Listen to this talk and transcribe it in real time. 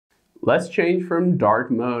Let's change from dark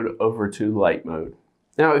mode over to light mode.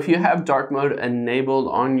 Now, if you have dark mode enabled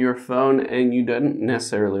on your phone and you don't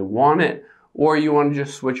necessarily want it, or you want to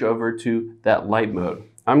just switch over to that light mode,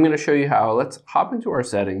 I'm going to show you how. Let's hop into our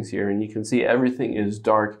settings here, and you can see everything is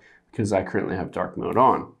dark because I currently have dark mode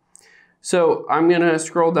on. So I'm going to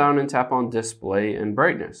scroll down and tap on display and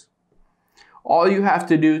brightness. All you have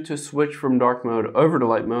to do to switch from dark mode over to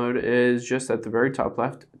light mode is just at the very top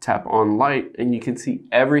left, tap on light, and you can see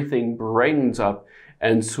everything brightens up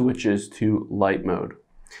and switches to light mode.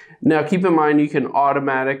 Now keep in mind, you can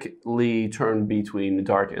automatically turn between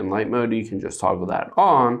dark and light mode. You can just toggle that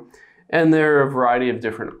on, and there are a variety of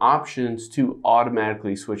different options to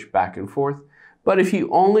automatically switch back and forth. But if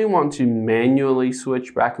you only want to manually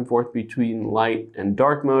switch back and forth between light and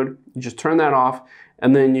dark mode, you just turn that off,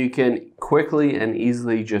 and then you can quickly and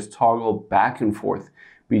easily just toggle back and forth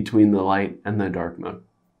between the light and the dark mode.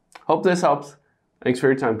 Hope this helps. Thanks for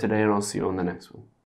your time today, and I'll see you on the next one.